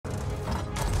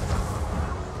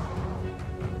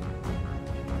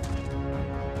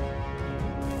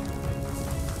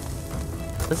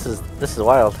This is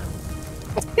wild.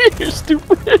 You're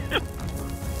stupid.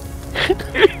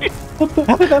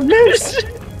 How did that miss?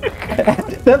 How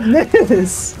did that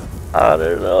miss? I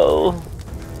don't know.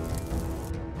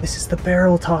 This is the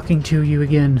barrel talking to you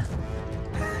again.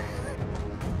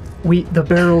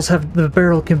 The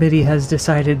barrel committee has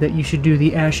decided that you should do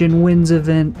the Ashen Winds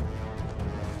event.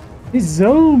 He's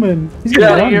zooming. He's Get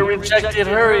gonna out of run. here, rejected!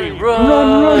 Hurry, run!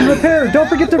 Run, repair! Don't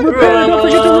forget to repair! Don't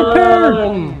forget to repair!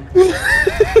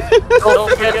 Don't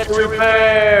forget to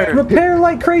repair! Repair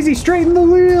like crazy, straighten the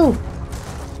wheel!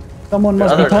 Someone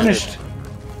must be punished.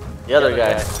 The other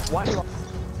guy.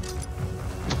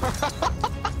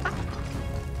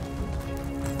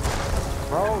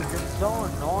 Bro, you're so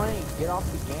annoying. Get off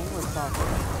the game or something.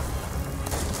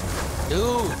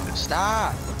 Dude,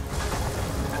 stop.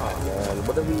 Oh man,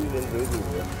 what are we even losing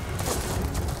here?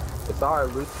 It's our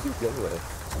loot to begin with.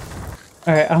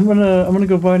 Alright, I'm gonna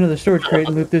go buy another storage crate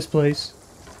and loot this place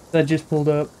that just pulled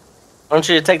up. Why don't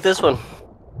you take this one?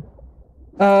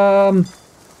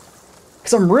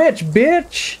 Cause I'm rich,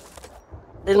 bitch!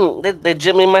 They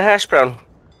jimmy my hash brown.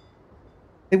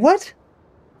 They what?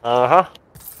 Uh-huh.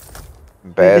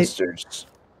 Bastards.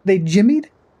 They jimmied?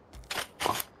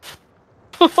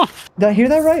 Did I hear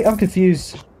that right? I'm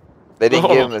confused. They didn't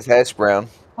give him his hash brown.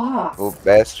 Ah. Little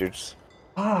bastards.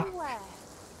 Ah. I'm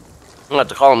gonna have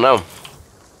to call him now.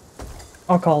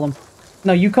 I'll call them.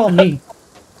 No, you call me,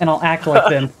 and I'll act like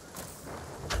them.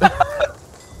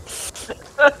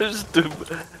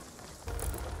 Stupid.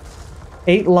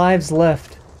 8 lives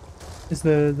left is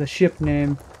the ship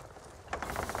name.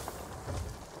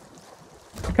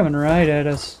 They're coming right at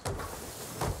us.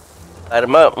 Light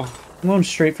him up. I'm going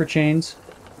straight for chains.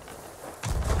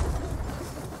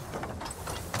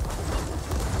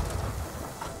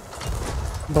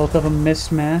 Both of them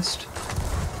missed mast.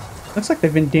 Looks like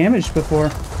they've been damaged before.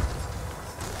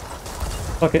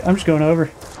 Fuck it, I'm just going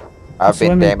over. I've been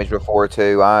Swimming. damaged before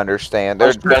too. I understand.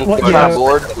 They're What- on yeah.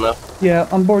 board. Yeah,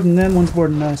 I'm boarding them, one's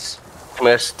boarding us.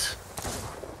 Missed.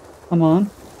 I'm on.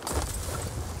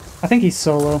 I think he's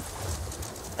solo.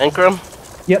 Anchor him.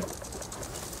 Yep.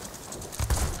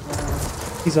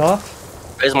 He's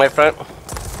off. Raise my front.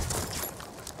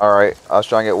 All right, I was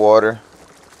trying to get water.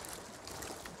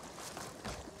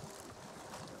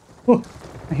 Oh,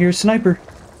 I hear a sniper.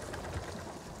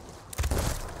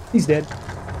 He's dead.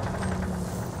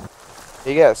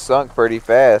 He got sunk pretty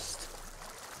fast.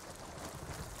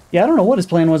 Yeah, I don't know what his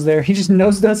plan was there. He just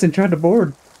nosed us and tried to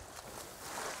board.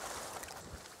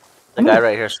 The guy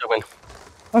right here swimming.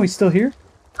 Oh, he's still here?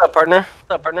 What's up, partner? What's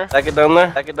up, partner? Back it down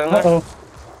there. Back it down there. Uh-oh.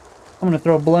 I'm gonna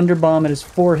throw a blunder bomb at his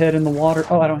forehead in the water.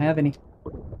 Oh, I don't have any.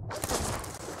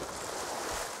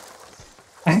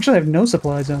 I actually have no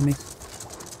supplies on me.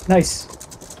 Nice.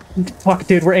 Fuck,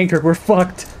 dude, we're anchored. We're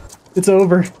fucked. It's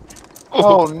over.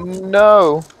 Oh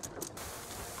no!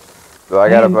 Do I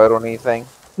got a vote on anything?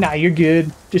 Nah, you're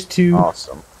good. Just 2.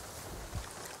 Awesome.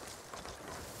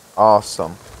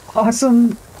 Awesome.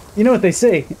 Awesome. You know what they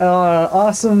say.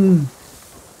 Awesome.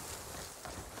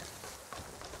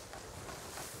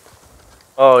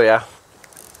 Oh yeah.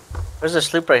 There's a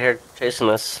sloop right here chasing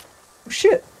us. Oh,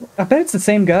 shit. I bet it's the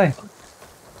same guy.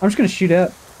 I'm just gonna shoot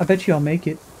out. I bet you I'll make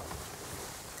it.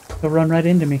 He'll run right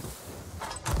into me.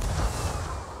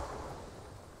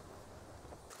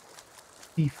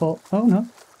 Default. Oh, no.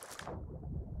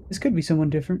 This could be someone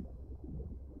different.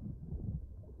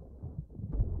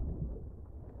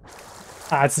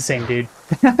 Ah, it's the same dude.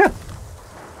 I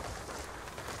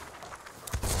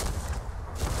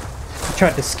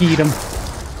tried to skeet him.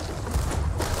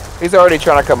 He's already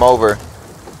trying to come over.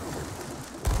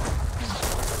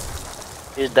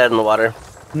 He's dead in the water.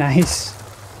 Nice.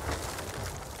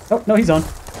 Oh, no, he's on.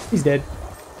 He's dead.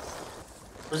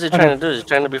 What's he trying to do? Is he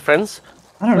trying to be friends?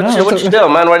 I don't know. What you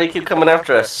doing, man? Why do you keep coming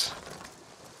after us?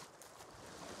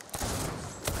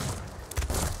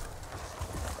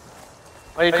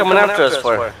 Why are you coming after us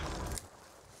for?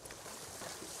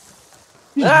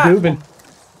 He's just boobing.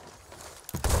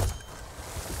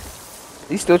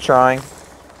 He's still trying.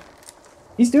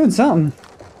 He's doing something.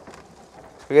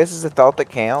 I guess it's a thought that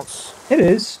counts. It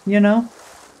is, you know.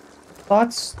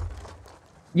 Thoughts.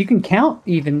 You can count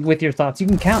even with your thoughts. You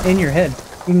can count in your head.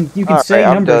 You can say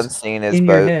I'm done numbers seeing his in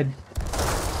boat. your head.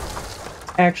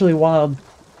 Actually wild.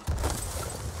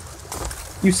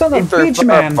 You son of a bitch,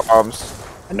 man! Bombs.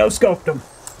 I no-scoped him.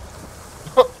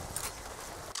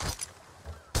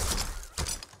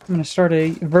 I'm gonna start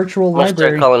a virtual Must start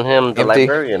library. calling him the Empty.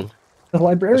 librarian. The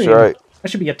librarian. That's right. That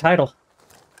should be a title.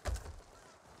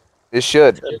 It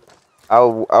should. I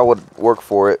would work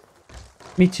for it.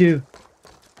 Me too.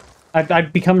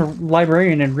 I'd become a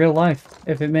librarian in real life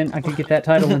if it meant I could get that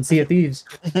title in Sea of Thieves.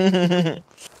 So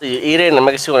you eat it and it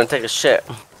makes you want to take a shit.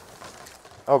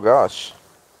 Oh gosh.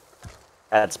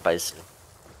 That's spicy.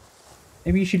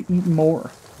 Maybe you should eat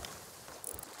more.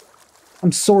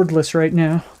 I'm swordless right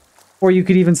now. Or you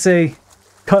could even say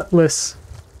cutless.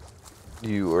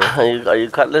 You were. Are you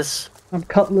cutlass? I'm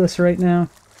cutless right now.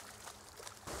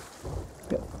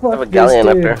 Yeah, I have a fuck galleon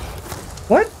this up dude. there.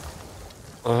 What?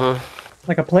 Mm-hmm.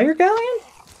 Like a player galleon?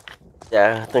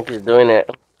 Yeah, I think he's doing it.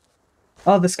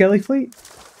 Oh, the Skelly fleet?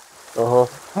 Uh-huh.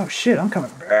 Oh shit, I'm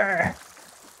coming back.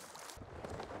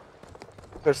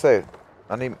 Let's say,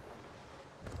 I need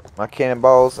my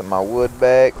cannonballs and my wood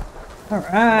back.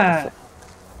 Alright.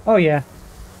 Oh yeah.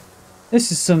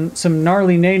 This is some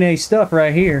gnarly nay stuff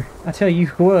right here. I tell you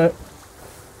what.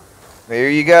 There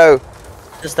you go.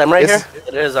 Just them right This- here?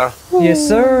 It is, Yes,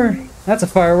 sir. That's a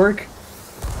firework.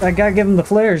 I gotta give him the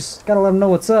flares. Gotta let him know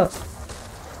what's up.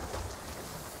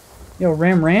 Yo,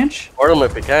 Ram Ranch? Board him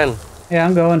if you can. Yeah,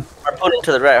 I'm going. Or put him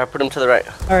to the right. Or put him to the right.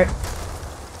 Alright.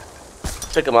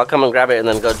 Pick him. I'll come and grab it and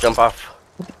then go jump off.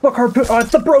 Look, harpoon. Oh,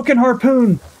 it's the broken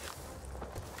harpoon.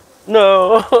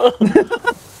 No.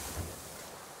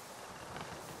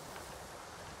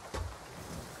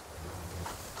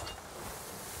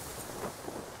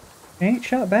 I ain't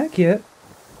shot back yet.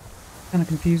 Kinda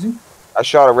confusing. I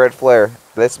shot a red flare.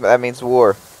 That means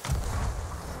war.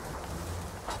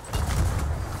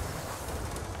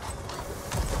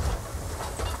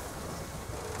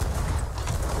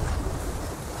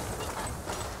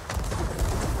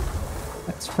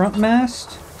 That's front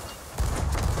mast.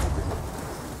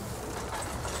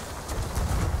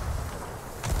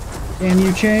 Damn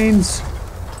you, chains.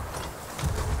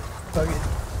 Fuck it.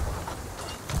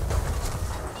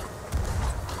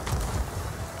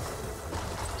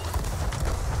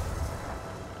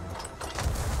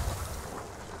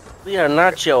 We are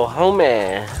not your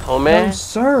homie. No, Homie.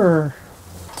 sir.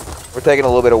 We're taking a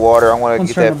little bit of water. I want to One's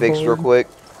get that trying to fixed real board. quick.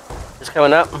 He's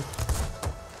coming up.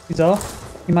 He's off.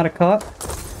 He might have caught.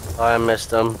 Oh, I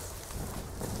missed him.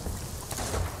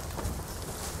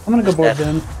 I'm gonna go board F.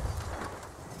 them.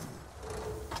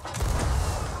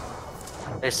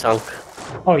 They sunk.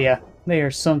 Oh yeah, they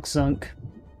are sunk.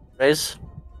 Raise.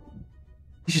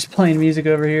 He's just playing music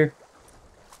over here.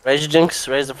 Raise your jinx.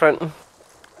 Raise the front.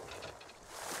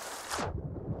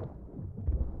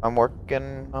 I'm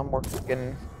working.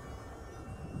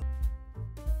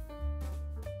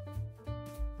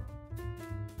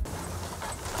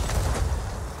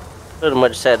 Pretty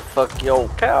much said, fuck your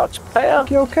couch, pal.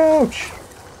 Fuck your couch.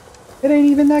 It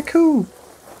ain't even that cool.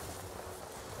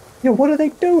 Yo, what are they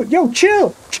doing? Yo, chill!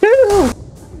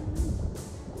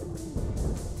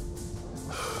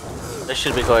 They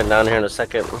should be going down here in a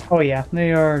second. Oh yeah,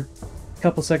 they are a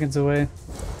couple seconds away.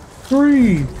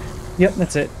 3! Yep,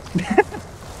 that's it.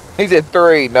 He said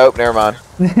 3. Nope, never mind.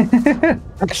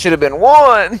 It should have been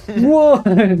 1.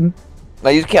 1! Now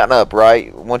you're counting up,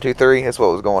 right? 1, 2, 3. That's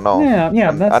what was going on. Yeah,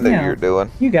 I knew you were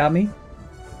doing. You got me.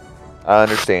 I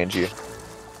understand you.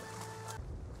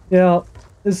 Yeah,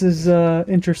 this is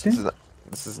interesting.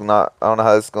 This is not. I don't know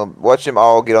how this is gonna. Watch them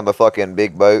all get on the fucking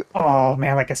big boat. Oh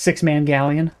man, like a 6-man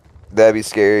galleon. That'd be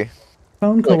scary.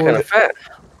 Phone They're call. kind of fat.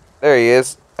 There he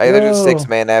is. Hey, they're just Whoa.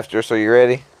 6-man after. So you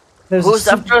ready? There's Who's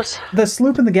a after us? The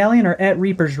sloop and the galleon are at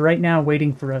Reapers right now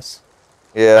waiting for us.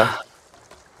 Yeah.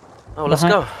 Oh, let's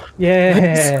Behind- go.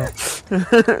 Yeah.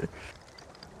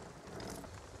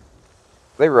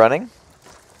 They running?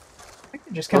 I think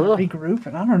they're just kind of Oh.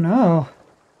 regrouping. I don't know.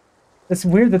 It's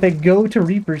weird that they go to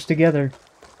Reapers together.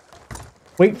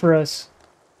 Wait for us.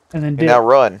 And then And dip. now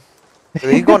run. So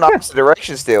he's going the opposite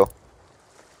direction still.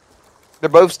 They're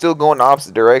both still going the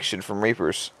opposite direction from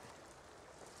Reapers.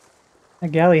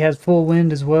 That galley has full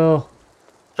wind as well.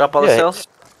 Drop all the Yeah. sails.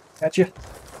 Gotcha.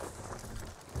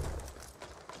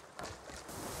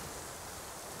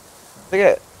 They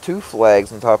got 2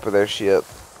 flags on top of their ship.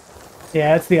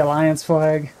 Yeah, it's the Alliance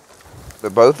flag. The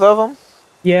both of them?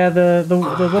 Yeah, the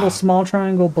little small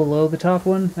triangle below the top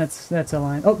one, that's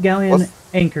Alliance. Oh, galleon What's-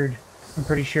 anchored. I'm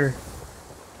pretty sure.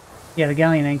 Yeah, the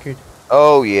galleon anchored.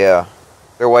 Oh yeah.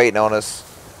 They're waiting on us.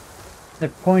 They're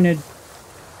pointed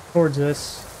towards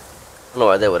us. I don't know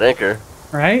why they would anchor.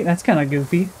 Right? That's kind of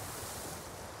goofy.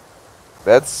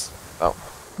 That's. Oh.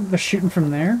 They're shooting from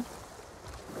there.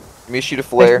 Let me shoot a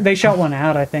flare. They shot one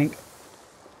out, I think.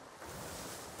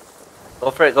 Go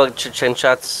for it. Go chin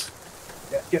shots.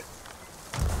 Yeah.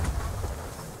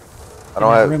 I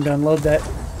don't have. room to unload that.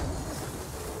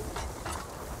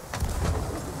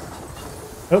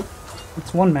 Oh,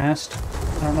 it's one mast.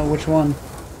 I don't know which one.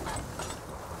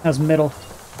 That was middle.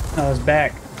 That was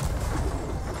back.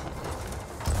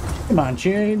 Come on,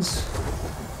 chains.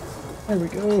 There we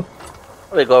go.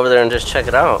 We go over there and just check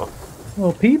it out.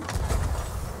 Little peep.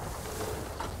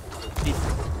 Peep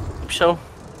show.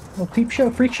 Little peep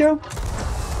show, freak show.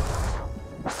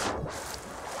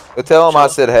 But tell him I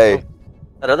said hey.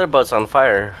 That other boat's on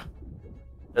fire.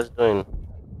 What's it doing?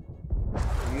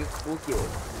 You spooky.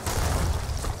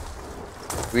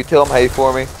 Will you tell him hey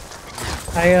for me?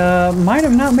 I might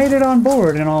have not made it on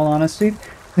board, in all honesty.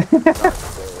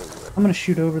 I'm gonna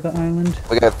shoot over the island.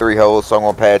 We got 3 holes, so I'm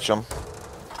gonna patch them.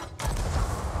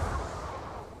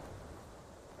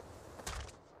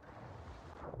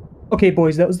 Okay,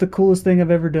 boys, that was the coolest thing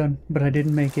I've ever done, but I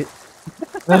didn't make it.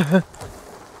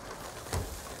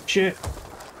 Shit.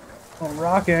 Oh,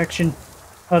 rock action.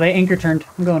 Oh, they anchor turned.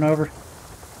 I'm going over.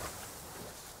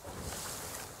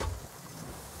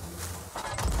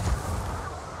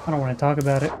 I don't want to talk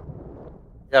about it.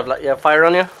 You have fire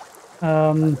on you?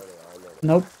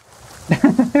 Nope.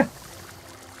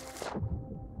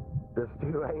 Just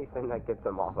do anything that gets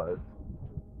them off us.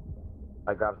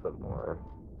 I grabbed some more.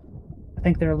 I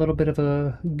think they're a little bit of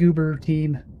a goober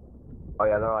team. Oh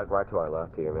yeah, they're like right to our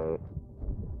left here, mate.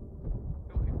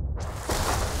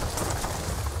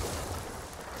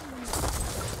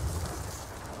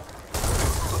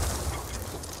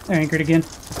 They're anchored again.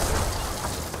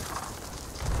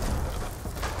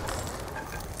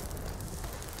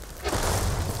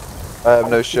 I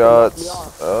have no shots.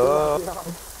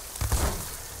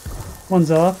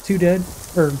 One's off, 2 dead.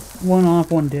 Or 1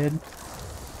 off, 1 dead.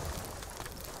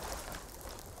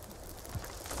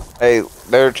 Hey,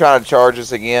 they're trying to charge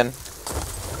us again.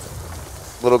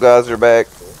 Little guys are back.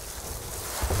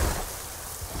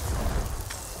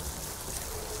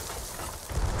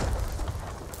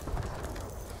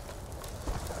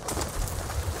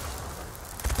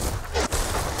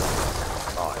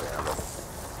 Oh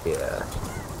yeah. Yeah.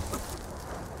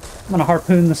 I'm gonna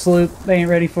harpoon the sloop. They ain't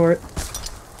ready for it.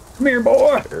 Come here,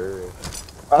 boy!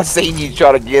 I seen you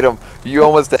try to get him. You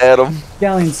almost had him.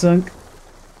 Galleon sunk.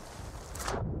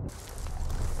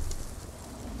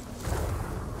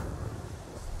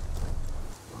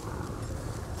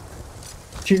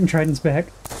 Shooting Trident's back.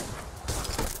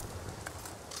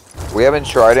 We having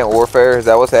Trident warfare? Is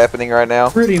that what's happening right now?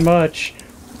 Pretty much.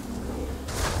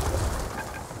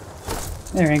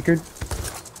 They're anchored.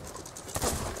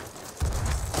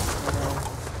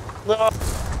 No.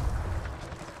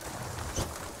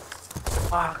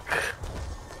 Fuck.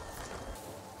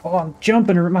 Oh, I'm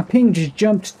jumping. My ping just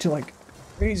jumped to like a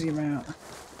crazy amount.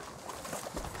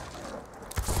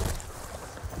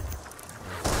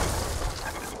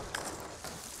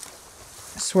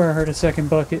 I swear I heard a second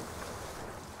bucket.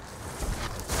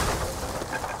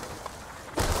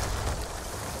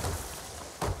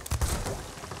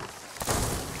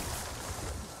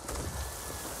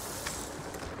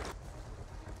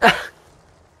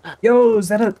 Yo, is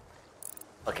that a...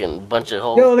 Fucking bunch of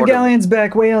holes. Yo, the galleon's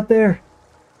back way out there.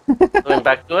 Going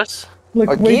back to us? Look,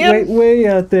 Again? way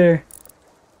out there.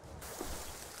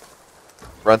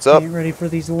 Runs up. Ain't ready for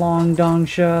these long dong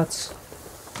shots.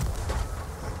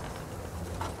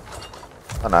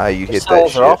 I don't know how you hit These that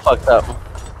holes are all shit. fucked up.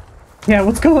 Yeah,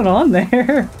 what's going on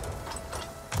there?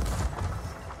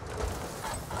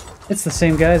 It's the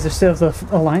same guys. They still have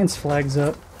the alliance flags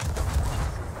up.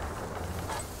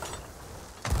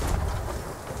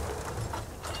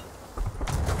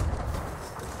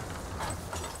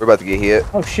 We're about to get hit.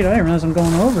 Oh shit, I didn't realize I'm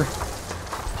going over.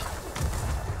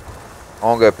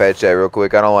 I'm gonna go patch that real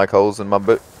quick. I don't like holes in my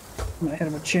boot. I'm gonna hit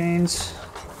him with chains.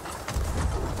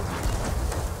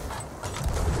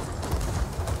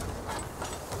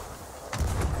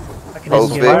 I can Holes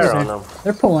just get over fixed. Fire on there. them.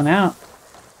 They're pulling out.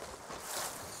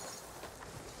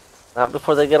 Not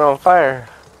before they get on fire.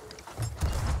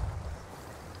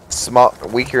 Small,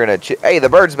 weaker in a Hey, the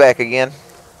bird's back again.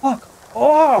 Fuck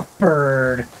off,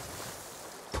 bird!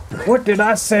 What did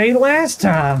I say last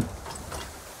time?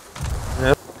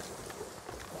 Yep.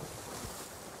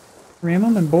 Ram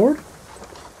them and board?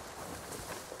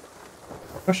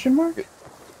 Question mark?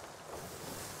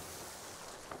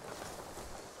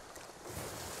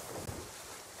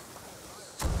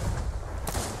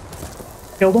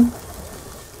 Killed him?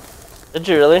 Did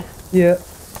you really? Yeah.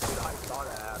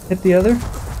 Hit the other?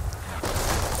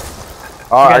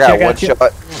 Oh, I got one got you.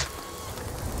 shot.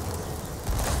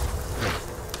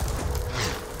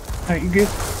 Alright, you good?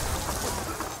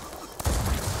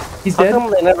 He's How dead? come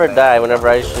they never die whenever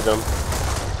I shoot them?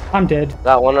 I'm dead.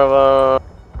 Got one of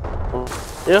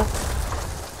yeah.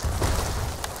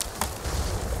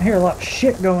 I hear a lot of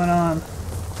shit going on.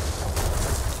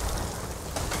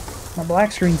 My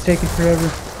black screen's taking forever.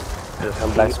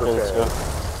 I'm black screen too.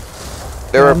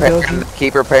 They're I'm repairing, building. they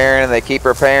keep repairing, and they keep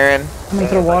repairing. I'm gonna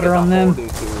throw water on them.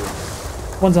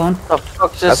 One's on. The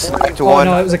fuck That's just... knocked Oh one.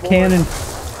 no, it was a cannon.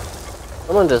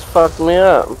 Someone just fucked me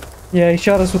up. Yeah, he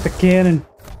shot us with a cannon.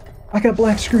 I got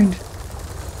black screened.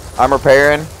 I'm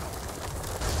repairing.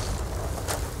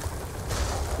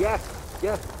 Yes,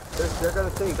 yes. They're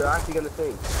gonna sink. They're actually gonna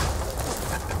sink.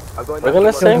 I'm going We're down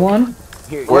gonna to sink? Killed one.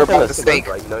 Here, We're you about can to sink, sink.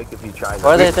 right? You know, if you try.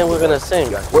 Why do they think we're gonna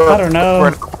sink? We're, I don't know.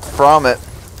 We're from it.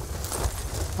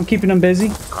 I'm keeping them busy.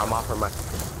 I'm off for my.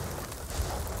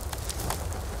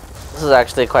 This is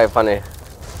actually quite funny.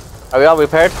 Are we all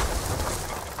repaired?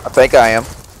 I think I am.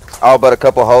 All but a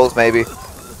couple holes, maybe.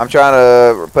 I'm trying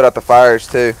to put out the fires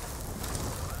too.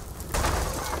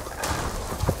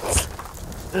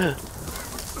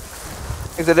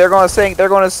 He said they're gonna sink. They're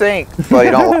gonna sink. But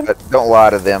you don't lie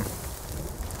to them.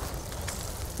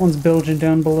 One's bilging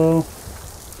down below.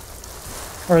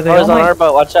 Or are they Oh, he's all on my... our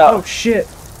boat. Watch Oh out. shit!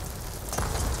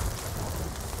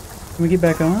 Can we get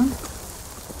back on?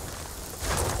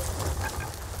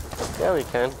 Yeah, we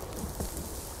can.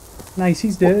 Nice,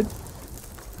 he's dead.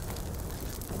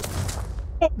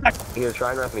 Here,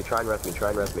 try and rest me. Try and rest me. Try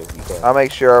and rest me if you can. I'll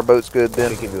make sure our boat's good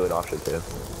then. I'll give you an option too.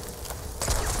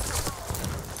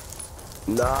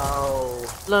 No.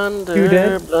 Blunder, Two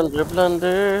dead? blunder,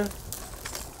 blunder.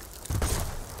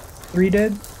 3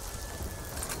 dead.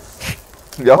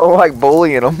 Y'all like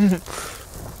bullying them.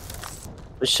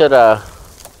 We should, was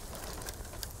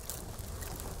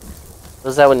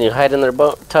that when you hide in their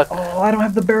boat, Tuck? Oh, I don't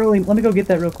have the barreling. Let me go get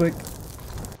that real quick.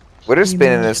 We're just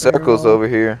spinning in Sure. circles over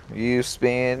here. You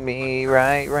spin me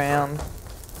right round.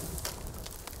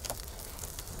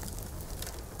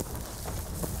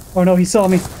 Oh no, he saw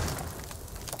me.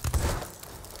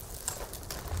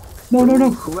 No, no,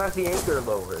 no. Who has the anchor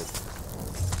lowered?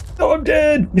 Oh, I'm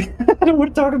dead. I don't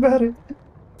want to talk about it.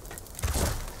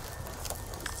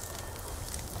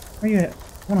 Where you at?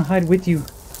 I want to hide with you.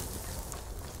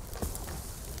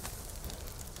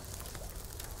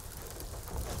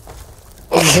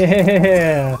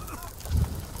 Yeah.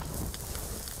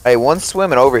 Hey, one's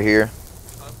swimming over here.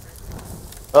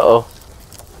 Uh-oh.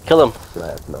 Kill him. I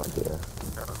have no idea.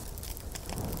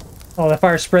 Oh, that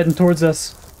fire's spreading towards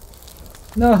us.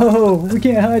 No, we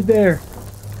can't hide there.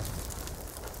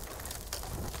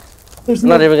 There's I'm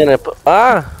not even gonna put...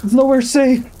 Ah! There's nowhere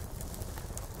safe.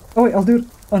 Oh wait, I'll do it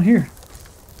on here.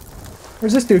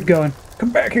 Where's this dude going? Come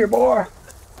back here, boy.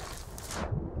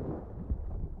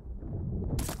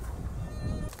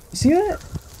 You see that?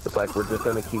 It's like we're just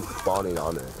gonna keep spawning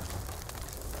on it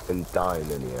and dying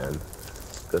in the end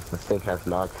because the thing has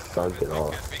not sunk at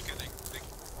all.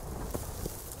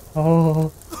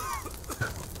 Oh.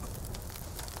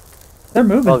 They're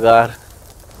moving. Oh god.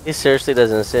 He seriously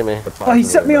doesn't see me. Oh, he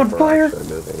set me on fire.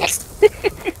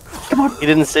 Come on, He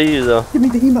didn't see you though. give me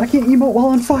the emote. I can't emote while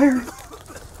on fire.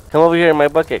 Come over here in my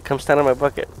bucket. Come stand on my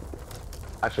bucket.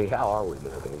 Actually, how are we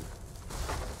moving?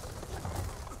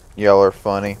 Y'all are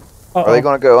funny. Uh-oh. Are they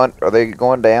gonna go? Are they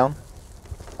going down?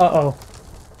 Uh-oh.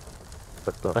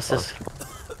 What the What's fuck? this?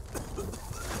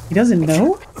 He doesn't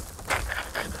know?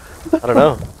 I don't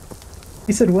know.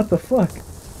 He said, what the fuck?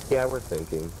 Yeah, we're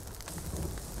thinking.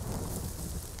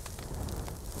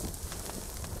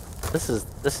 This is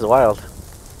wild.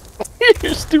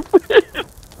 You're stupid.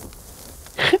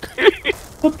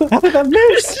 What the? How did that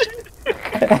miss?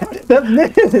 How did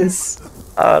that miss?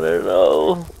 I don't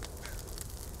know.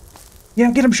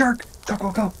 Yeah, get him, shark. Go,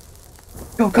 go, go.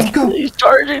 Go, go, go. He's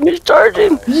charging. He's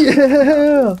charging.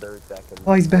 Yeah. 3rd second.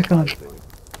 Oh, he's back on.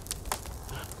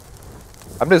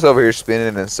 I'm just over here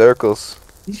spinning in circles.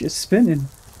 He's just spinning.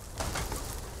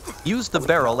 Use the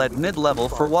barrel at mid-level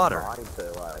for water.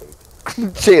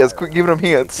 Cheers, quit giving them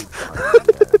hints.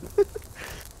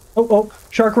 Oh, oh.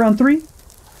 Shark round 3.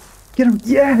 Get him.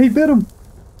 Yeah, he bit him.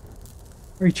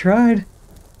 Or he tried.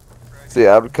 See,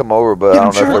 I would come over, but Get I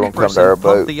him, don't know if they're shark. gonna come to our Pump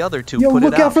boat. the other two. Yo, put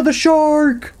look it out for the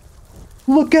shark.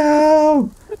 Look out.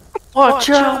 Watch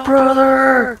out,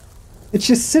 brother. It's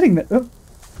just sitting there. Oh.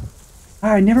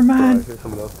 Alright, never mind.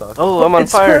 Oh, I'm on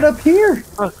It's spread fire. up here.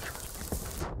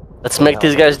 Let's make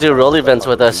these guys do roll events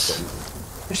with us.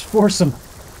 Just force them.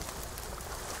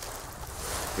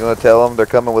 You wanna tell them they're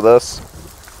coming with us?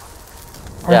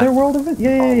 Are Yeah. there world events?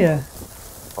 Yeah, yeah, yeah.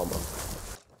 Let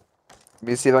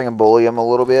me see if I can bully them a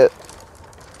little bit.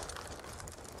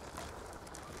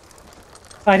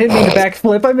 I didn't mean to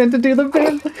backflip. I meant to do the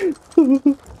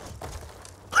bend.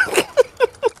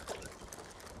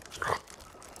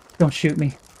 Don't shoot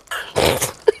me.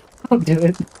 Don't do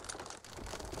it.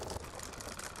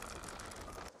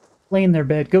 Lay in their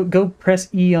bed. Go press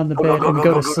E on the bed and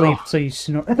go to sleep so you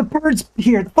snore. And the bird's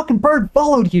here. The fucking bird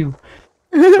followed you.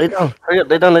 Lay down. Hurry up.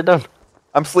 Lay down. Lay down.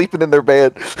 I'm sleeping in their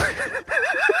bed.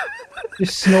 You're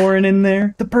snoring in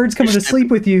there. The bird's coming to sleep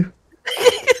with you.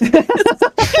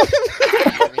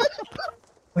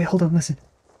 Wait, hold on, listen.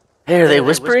 Hey, are they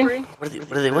whispering? What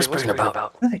are they whispering about?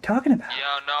 What are they talking about? Yo,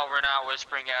 no, we're not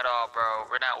whispering at all, bro.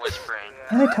 We're not whispering.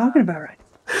 What are they talking about right now?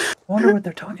 I wonder what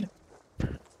they're talking about. I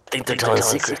think they're telling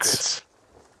secrets.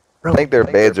 I think their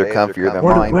beds are comfier than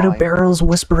mine. What do barrels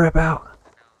whisper about?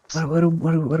 What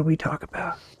do we talk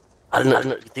about? I don't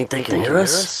know. You think they can hear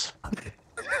us?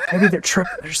 Maybe they're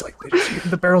tripping. They're just like,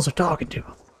 the barrels are talking to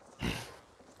them.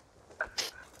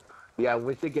 Yeah,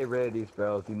 we should get rid of these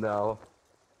barrels, you know.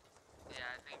 Yeah,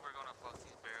 I think we're gonna fuck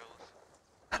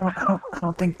these barrels. I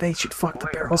don't think they should fuck the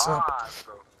barrels up.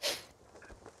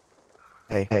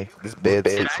 Hey, this bed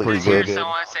Did sleeps I pretty just hear good.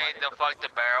 someone say to fuck the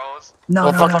barrels?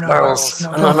 No, Don't fuck the barrels.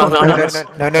 No, no, no,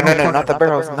 Not the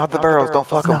barrels. Not the barrels. Don't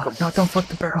fuck them. No, don't fuck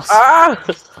the barrels. Ah!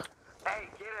 Hey,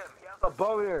 get him! He has a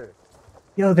boner!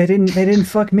 Yo, they didn't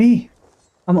fuck me.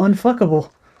 I'm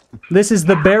unfuckable. This is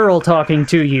the barrel talking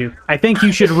to you. I think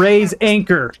you should raise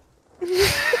anchor. Oh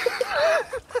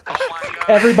my god.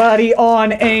 Everybody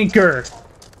on anchor.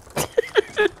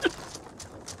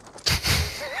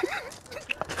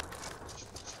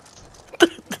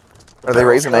 Are they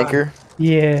raising anchor?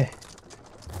 Yeah.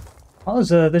 Oh,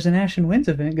 there's an Ashen Winds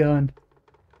event going.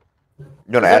 You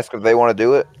gonna ask if they want to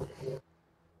do it?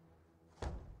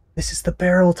 This is the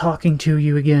barrel talking to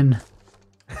you again.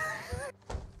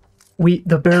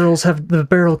 The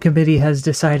barrel committee has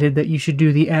decided that you should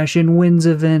do the Ashen Winds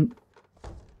event.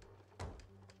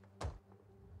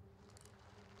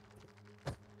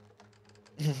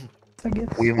 I guess.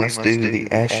 We must do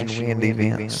the Ashen Wind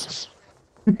events.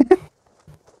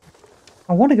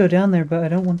 I want to go down there, but I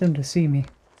don't want them to see me.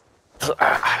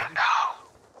 I don't know.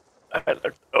 I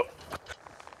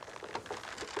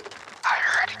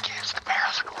heard it gives the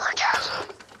barrels an orgasm.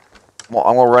 Well,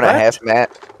 I'm gonna run a half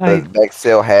mat, the back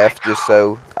sail half, just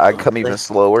so I come even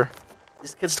slower.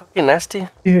 This kid's talking nasty.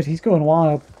 Dude, he's going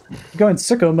wild. He's going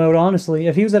sicko mode, honestly.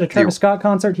 If he was at a Travis Scott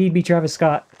concert, he'd be Travis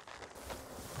Scott.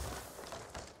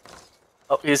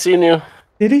 Oh, he's seen you.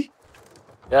 Did he?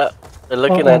 Yeah, they're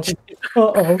looking at you.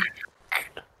 Uh-oh.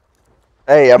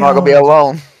 Hey, I'm not gonna be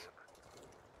alone.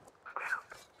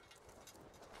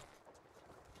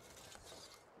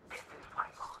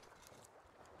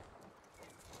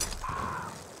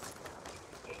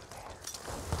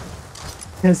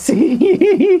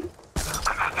 See?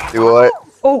 Do what?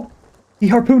 Oh! He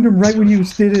harpooned him right when you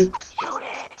did it.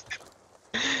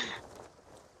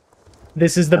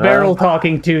 This is the barrel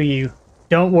talking to you.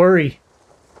 Don't worry.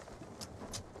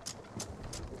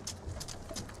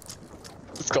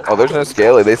 Oh, there's no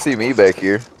scaly. They see me back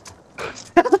here.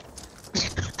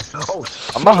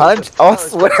 I'm behind you. Oh, I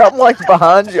swear I'm like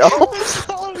behind y'all.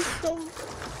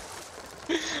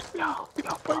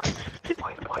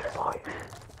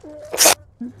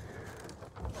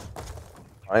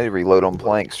 I need to reload on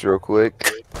planks real quick.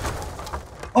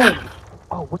 Oh!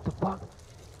 Oh, what the fuck?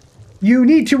 You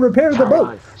need to repair the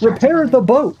boat! Repair the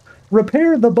boat!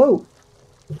 Repair the boat!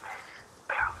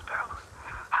 Barrels.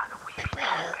 How do we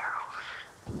repair barrels?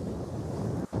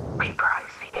 Reaper, I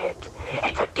see it.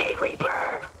 It's a gay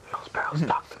Reaper. Those barrels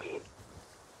talk to me.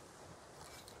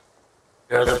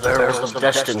 You're the barrels of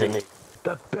destiny.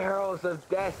 The barrels of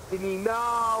destiny,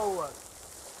 no!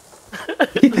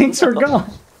 He thinks we're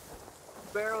gone.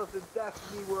 Barrels of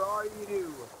destiny, where are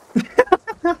you?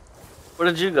 Where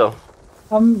did you go?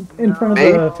 I'm in front of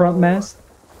Me? the front mast.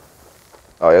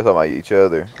 Oh, you're talking about each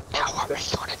other. Now what are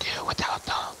you gonna do without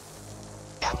them?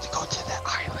 You have to go to the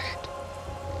island.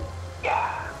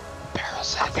 Yeah. Barrel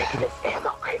said that. This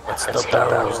ammo crate. It's the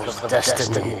barrels of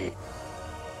destiny.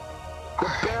 The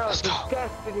barrels of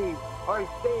destiny, our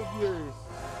saviors.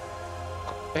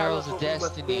 Barrels Tell of us what we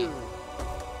must Destiny. do.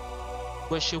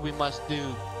 What should we must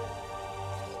do?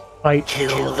 Fight.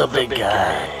 Kill the big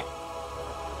guy.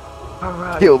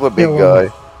 Alright. Kill the big Kill him.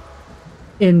 guy.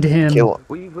 End him. Kill him.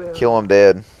 We will. Kill him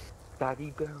dead.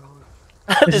 Daddy barrels.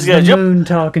 This This is guy the jump. moon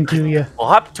talking to you. Well,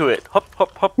 hop to it. Hop,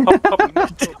 hop, hop, hop, hop. Obey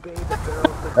the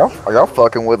barrels of Are y'all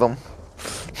fucking with them?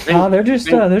 Oh, they're just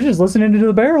listening to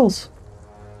the barrels.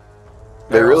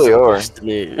 They really are.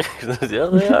 Destiny. Yeah,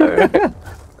 they are.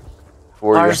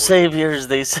 For Our you. saviors,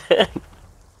 they said.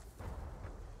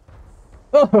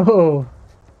 Oh,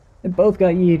 they both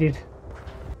got yeeted.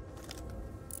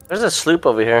 There's a sloop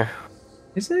over here.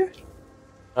 Is there?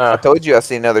 I told you I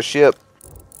see another ship.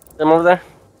 Them over there?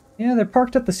 Yeah, they're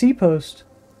parked at the sea post.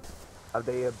 Have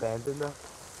they abandoned us?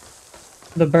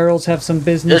 The barrels have some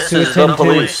business This to is the attend to.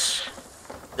 police.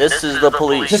 This is the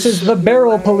police. This is the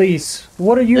barrel police.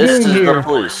 What are you This doing is here? the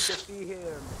police. See him.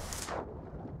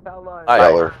 Tell us.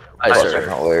 Tyler. Hi, Fucking sir.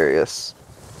 hilarious.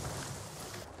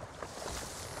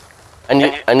 I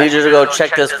need you to go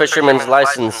check this fisherman's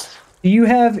license. Do you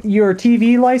have your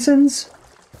TV license?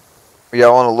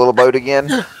 Y'all on a little boat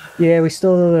again? Yeah, we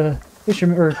stole the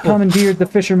fisherman or commandeered the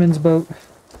fisherman's boat.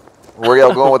 Where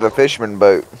y'all going with the fisherman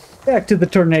boat? Back to the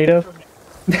tornado.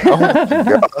 Oh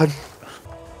my god.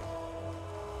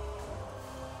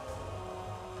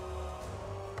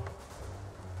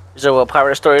 These are what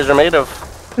pirate stories are made of.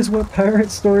 This is what pirate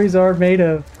stories are made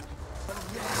of.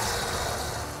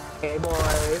 Hey, boy.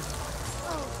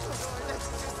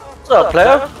 What's up,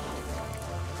 player?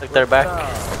 Like they're back.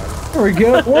 There we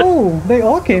go. Whoa, they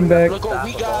all came back. Look what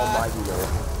we got.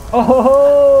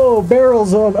 Oh,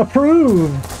 barrels of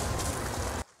approved.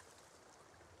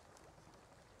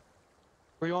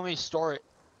 Where you want me to store it?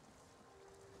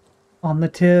 On the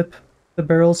tip. The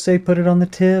barrels say put it on the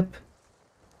tip.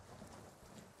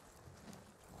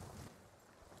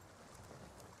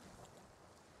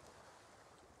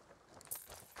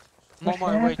 I'm on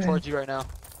my way towards you right now.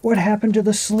 What happened to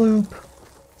the sloop?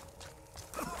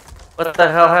 What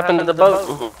the hell happened to the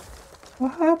boat?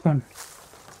 What happened?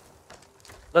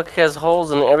 Look, he has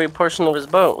holes in every portion of his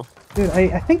boat. Dude,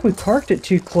 I think we parked it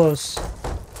too close.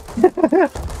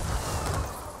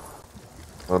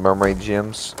 The mermaid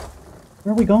gems.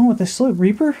 Where are we going with this sloop,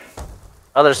 Reaper?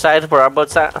 Other side where our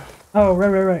boat's at. Oh,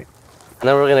 right. And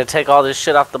then we're gonna take all this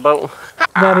shit off the boat.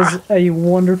 That is a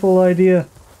wonderful idea.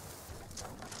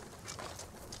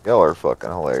 Y'all are fucking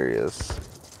hilarious.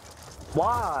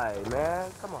 Why,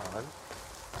 man? Come on.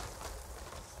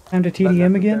 Time to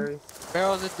TDM again?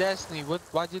 Barrels of Destiny.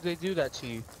 Why did they do that to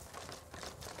you?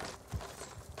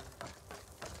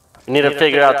 We need to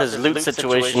figure out this loot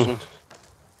situation.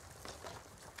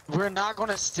 We're not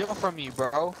gonna steal from you,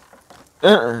 bro.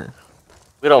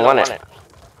 We don't want it.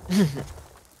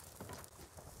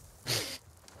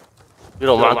 We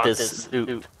don't want this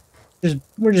loot.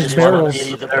 We're just barrels.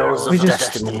 The barrels of We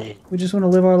just- destiny. We just want to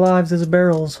live our lives as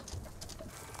barrels.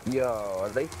 Yo, are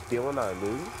they stealing our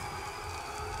loot?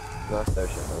 No, that's their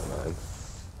shit, never mind.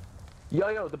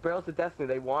 Yo, the barrels of destiny,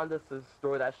 they wanted us to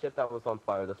destroy that ship that was on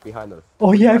fire that's behind us.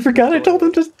 Oh yeah, I forgot I told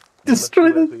them to destroy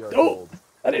Unless the... we are Oh, told.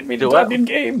 I didn't mean Do to talk what? in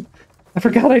game. I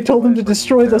forgot I told them to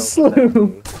destroy the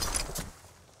sloop.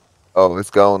 Oh,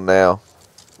 it's gone now.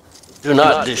 Do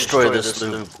not destroy this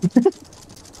sloop.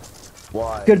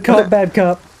 Why? Good cop, bad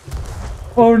cop.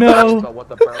 Oh no,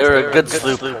 They're a good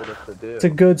sloop. it's a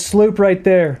good sloop right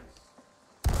there.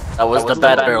 That was the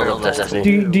bad barrel of destiny.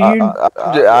 Do you...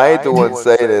 I ain't the one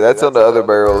saying it. That's on the other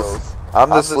barrels. I'm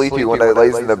the sleepy one that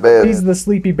lays in the bed. He's the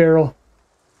sleepy barrel.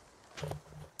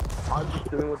 I'm just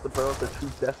doing what the barrels of true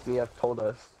destiny have told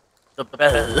us. The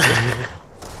best.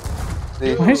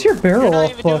 See? Why is your barrel You're all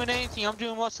not even doing fucked? anything. I'm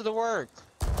doing most of the work.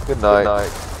 Good night.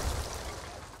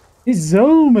 He's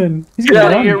zooming. He's Get gonna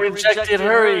out of run. here, rejected.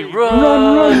 Hurry. Run.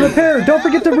 Run, repair. Don't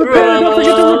forget to repair. Don't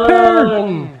forget to repair.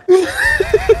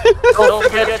 Don't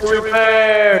forget to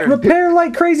repair. Repair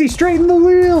like crazy. Straighten the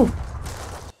wheel.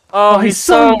 Oh, he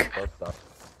sunk.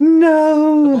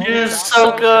 No. You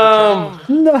sunk him.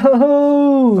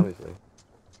 No. Obviously.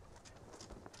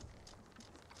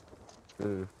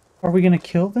 Are we gonna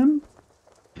kill them?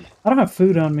 I don't have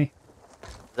food on me. Is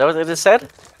that what they just said?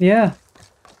 Yeah,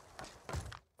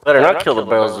 Better not kill the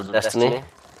barrels of destiny.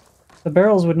 the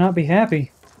barrels would not be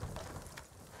happy.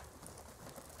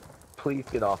 Please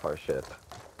get off our ship.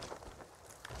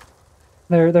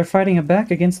 They're fighting it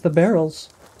back against the barrels.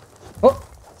 Oh,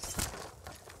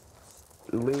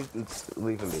 Leave me.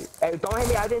 Hey, don't hit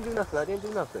me. I didn't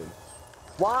do nothing.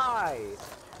 Why?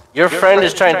 Your friend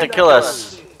is trying to kill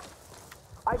us.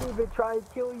 I didn't even try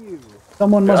and kill you.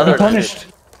 someone must be other punished.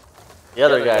 The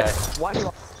other guy. Why do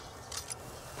So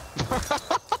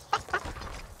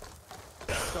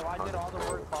I did all the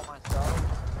work by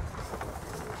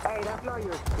myself. Hey, that's not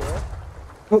your ship.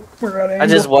 Oh, we're out of I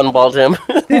just angle. one-balled him.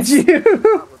 Did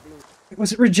you?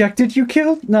 Was it rejected you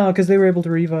killed? No, because they were able to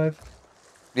revive.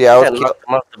 Yeah, I Yeah, was knocked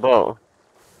him off the boat.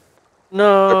 the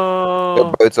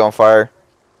No. boat's on fire.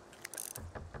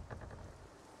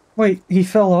 Wait, he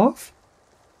fell off?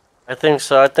 I think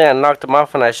so. I think I knocked him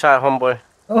off and I shot homeboy.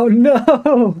 Oh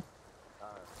no!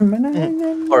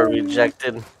 Or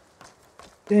rejected.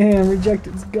 Damn,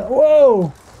 rejected's go.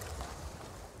 Whoa!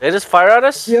 They just fire at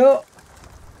us? Yo!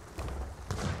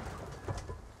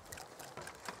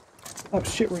 Oh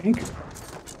shit, we're anchored.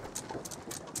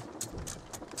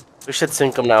 We should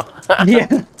sink him now.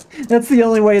 Yeah, that's the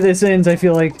only way this ends, I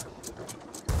feel like.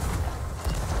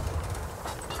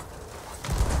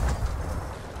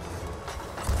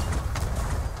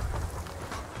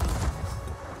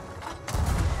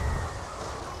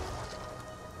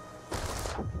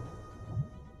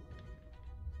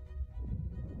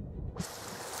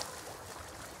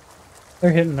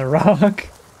 They're hitting the rock.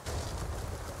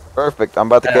 Perfect. I'm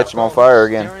about to catch him on fire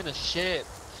again. Steering the ship.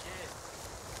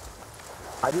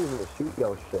 I didn't even shoot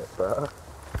your shit, bro.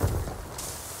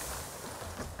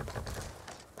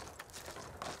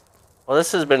 Well,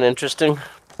 this has been interesting.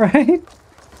 Right?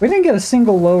 We didn't get a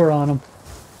single lower on them.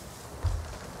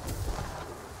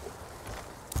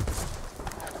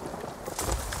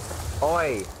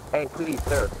 Oi! Hey, please,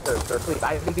 sir, please.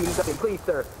 I have been doing something. Please,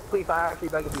 sir. Please, I actually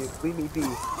beg of you. Leave me be.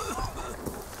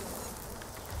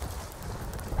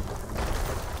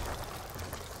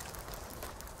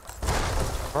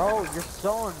 Bro, you're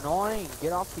so annoying.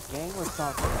 Get off the game with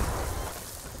something.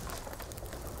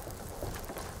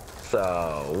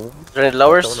 So, Is there any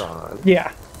lowers? what's going on?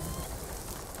 Yeah.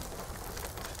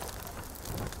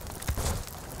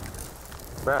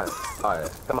 Brad,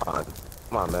 alright, come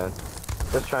on, man.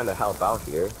 Just trying to help out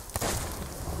here.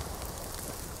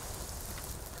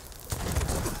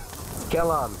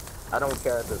 Kill him. I don't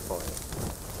care at this point.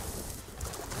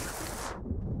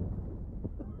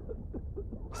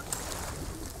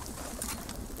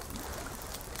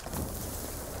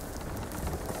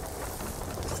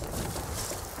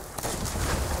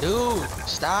 Dude,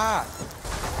 stop.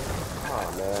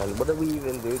 Oh man, what did we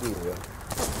even do to you?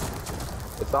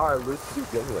 It's our loot to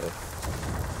begin with.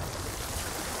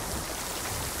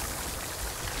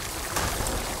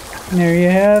 And there you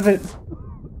have it.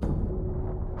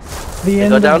 The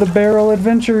end of the barrel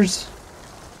adventures.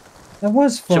 That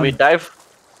was fun. Should we dive?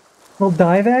 Well,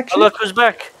 dive Oh, action? look who's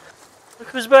back. Look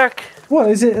who's back. What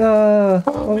is it?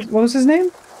 What was his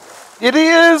name? It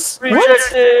is!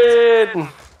 Rejected.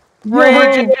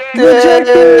 Rejected!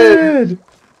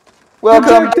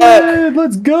 Welcome back! Rejected!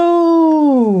 Let's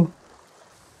go!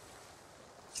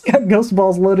 He's got ghost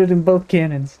balls loaded in both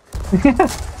cannons.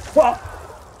 Wow.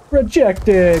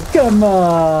 Rejected! Come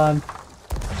on!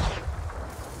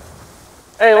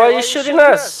 Hey, why are you shooting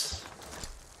us?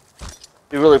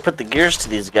 You really put the gears to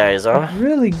these guys, huh?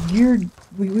 Really geared.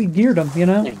 We geared them, you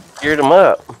know? You geared them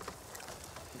up. I'm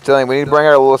telling you, we need to bring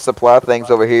our little supply things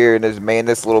over here and just man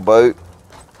this little boat.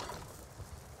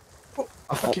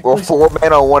 Well, 4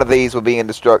 men on one of these would be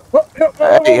indestructible. Whoa,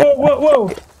 whoa, whoa, whoa, whoa.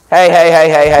 Hey.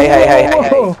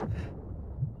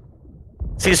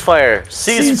 Ceasefire.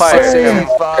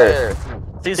 Ceasefire.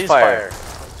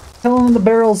 Ceasefire. Tell him the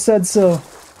barrels said so.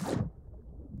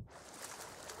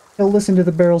 He'll listen to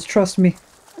the barrels, trust me.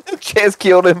 Chaz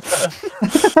killed him.